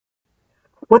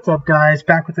What's up, guys?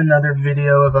 Back with another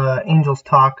video of Angels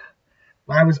Talk.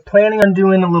 I was planning on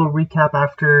doing a little recap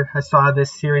after I saw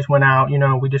this series went out. You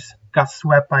know, we just got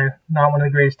swept by not one of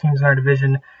the greatest teams in our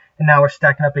division, and now we're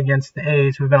stacking up against the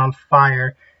A's, who've been on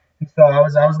fire. And so I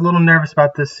was a little nervous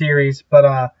about this series, but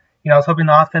you know, I was hoping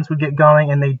the offense would get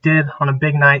going, and they did on a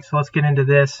big night. So let's get into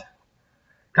this.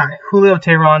 Got Julio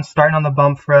Teheran starting on the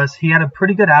bump for us. He had a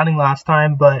pretty good outing last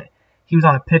time, but he was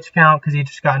on a pitch count because he had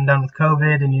just gotten done with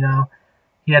COVID, and you know,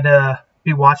 he had to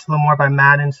be watched a little more by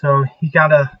Madden, so he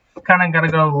kind of got to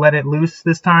go let it loose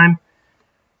this time.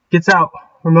 Gets out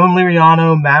Ramon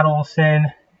Liriano, Matt Olson,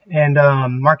 and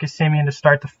Marcus Semien to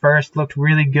start the first. Looked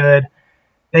really good.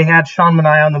 They had Sean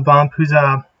Manaea on the bump, who's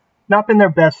not been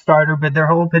their best starter, but their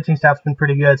whole pitching staff's been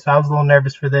pretty good, so I was a little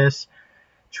nervous for this.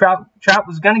 Trout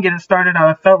was going to get it started.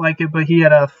 I felt like it, but he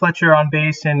had Fletcher on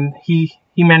base, and he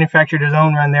manufactured his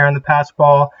own run there on the pass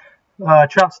ball.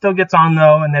 Trout still gets on,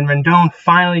 though, and then Rendon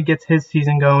finally gets his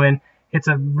season going. It's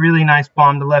a really nice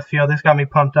bomb to left field. This got me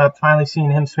pumped up, finally seeing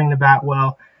him swing the bat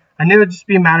well. I knew it would just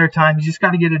be a matter of time. He's just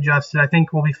got to get adjusted. I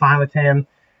think we'll be fine with him.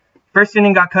 First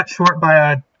inning got cut short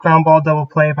by a ground ball double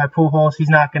play by Pujols. He's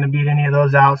not going to beat any of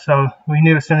those out, so we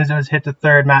knew as soon as it was hit to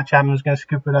third, Matt Chapman was going to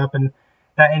scoop it up, and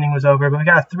that inning was over. But we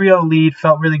got a 3-0 lead.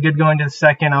 Felt really good going to the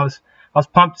second. I was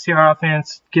pumped to see our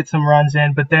offense get some runs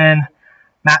in, but then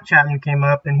Matt Chapman came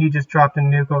up, and he just dropped a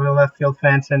nuke over the left field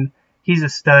fence, and he's a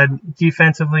stud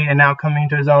defensively and now coming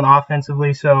into his own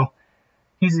offensively, so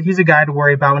he's a guy to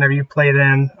worry about whenever you play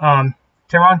them.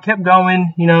 Teheran kept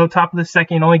going, you know, top of the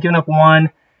second, only giving up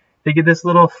one. They get this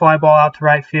little fly ball out to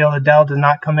right field. Adele does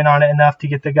not come in on it enough to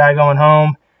get the guy going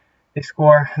home. They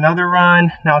score another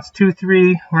run. Now it's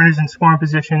 2-3, runners in scoring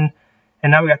position,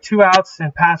 and now we got 2 outs,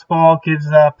 and pass ball gives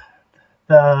up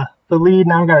the lead.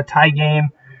 Now we got a tie game.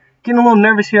 Getting a little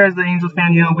nervous here as the Angels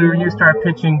fan. You know, we were used to our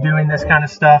pitching doing this kind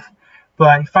of stuff,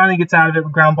 but he finally gets out of it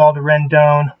with ground ball to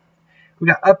Rendon. We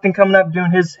got Upton coming up doing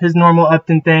his normal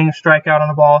Upton thing, strikeout on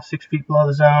the ball 6 feet below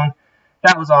the zone.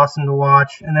 That was awesome to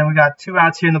watch. And then we got 2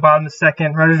 outs here in the bottom of the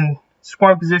second, runners in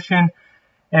scoring position,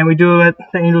 and we do what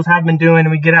the Angels have been doing,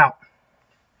 and we get out.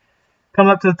 Come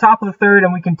up to the top of the third,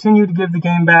 and we continue to give the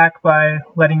game back by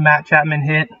letting Matt Chapman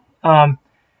hit.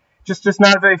 Just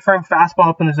not a very firm fastball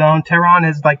up in the zone. Teheran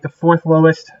is like the 4th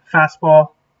lowest fastball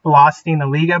velocity in the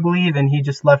league, I believe, and he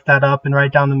just left that up and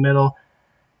right down the middle.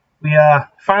 We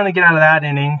finally get out of that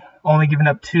inning, only giving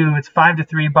up 2. It's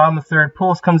 5-3, bottom of the third.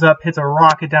 Pujols comes up, hits a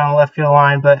rocket down the left field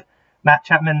line, but Matt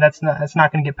Chapman, that's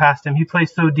not going to get past him. He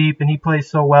plays so deep and he plays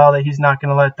so well that he's not going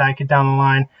to let that get down the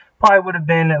line. Probably would have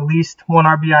been at least 1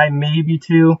 RBI, maybe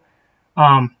 2.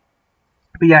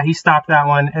 But yeah, he stopped that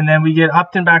one. And then we get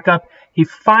Upton back up. He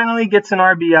finally gets an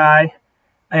RBI.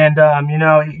 And, you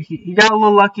know, he got a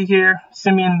little lucky here.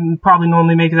 Semien probably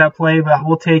normally makes that play, but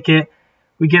we'll take it.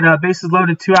 We get bases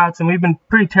loaded, 2 outs, and we've been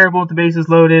pretty terrible with the bases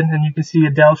loaded. And you can see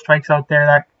Adele strikes out there.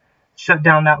 That shut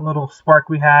down that little spark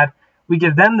we had. We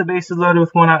give them the bases loaded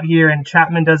with 1 out here, and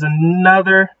Chapman does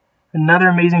another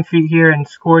amazing feat here and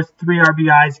scores 3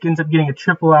 RBIs. Ends up getting a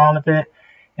triple out of it.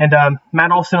 And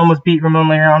Matt Olson almost beat Ramon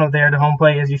Liriano there to home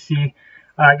plate, as you see.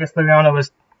 I guess Liriano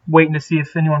was waiting to see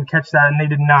if anyone catch that, and they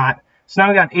did not. So now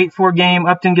we got an 8-4 game.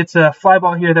 Upton gets a fly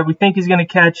ball here that we think he's going to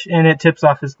catch, and it tips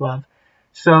off his glove.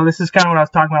 So this is kind of what I was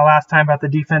talking about last time about the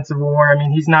defensive war. I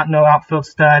mean, he's not no outfield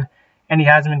stud, and he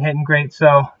hasn't been hitting great.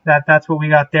 So that's what we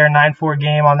got there, 9-4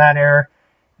 game on that error.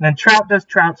 And then Trout does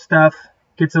Trout stuff,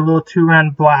 gets a little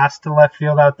 2-run blast to left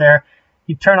field out there.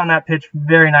 He turned on that pitch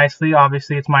very nicely.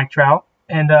 Obviously, it's Mike Trout.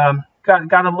 And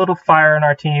got a little fire in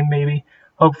our team, maybe,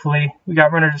 hopefully. We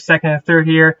got runners at second and third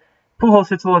here. Pujols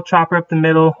hits a little chopper up the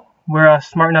middle. We're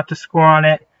smart enough to score on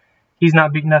it. He's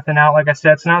not beating nothing out, like I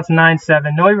said. So now it's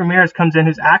 9-7. Noe Ramirez comes in,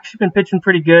 who's actually been pitching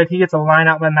pretty good. He gets a line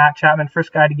out by Matt Chapman,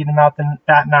 first guy to get him out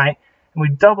that night. And we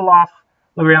double off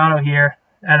Liriano here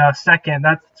at second.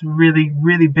 That's really,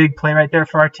 really big play right there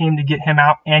for our team to get him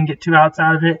out and get 2 outs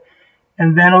out of it.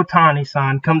 And then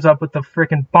Ohtani-san comes up with the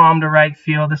freaking bomb to right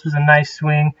field. This was a nice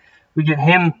swing. We get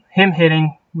him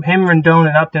hitting. Him, Rendon,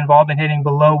 and Upton have all been hitting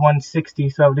below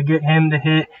 160. So to get him to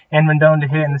hit and Rendon to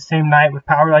hit in the same night with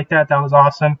power like that was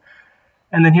awesome.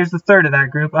 And then here's the third of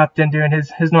that group, Upton doing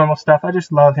his normal stuff. I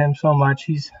just love him so much.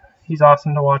 He's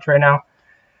awesome to watch right now.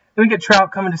 Then we get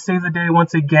Trout coming to save the day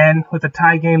once again with a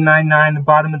tie game, 9-9, the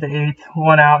bottom of the 8th,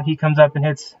 1 out. He comes up and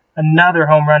hits another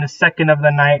home run, his 2nd of the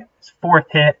night, his 4th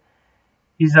hit.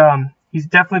 He's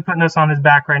definitely putting us on his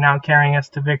back right now, carrying us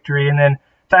to victory. And then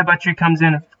Ty Buttrey comes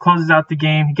in and closes out the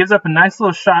game. He gives up a nice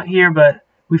little shot here, but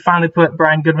we finally put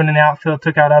Brian Goodwin in the outfield,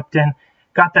 took out Upton,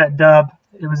 got that dub.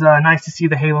 It was nice to see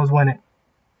the Halos win it.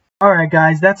 Alright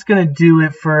guys, that's going to do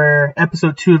it for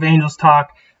episode 2 of Angels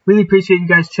Talk. Really appreciate you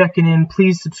guys checking in.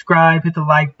 Please subscribe, hit the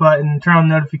like button, turn on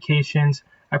notifications.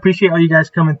 I appreciate all you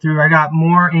guys coming through. I got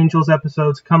more Angels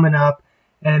episodes coming up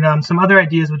and some other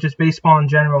ideas with just baseball in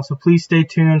general. So please stay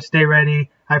tuned, stay ready.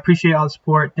 I appreciate all the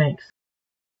support. Thanks.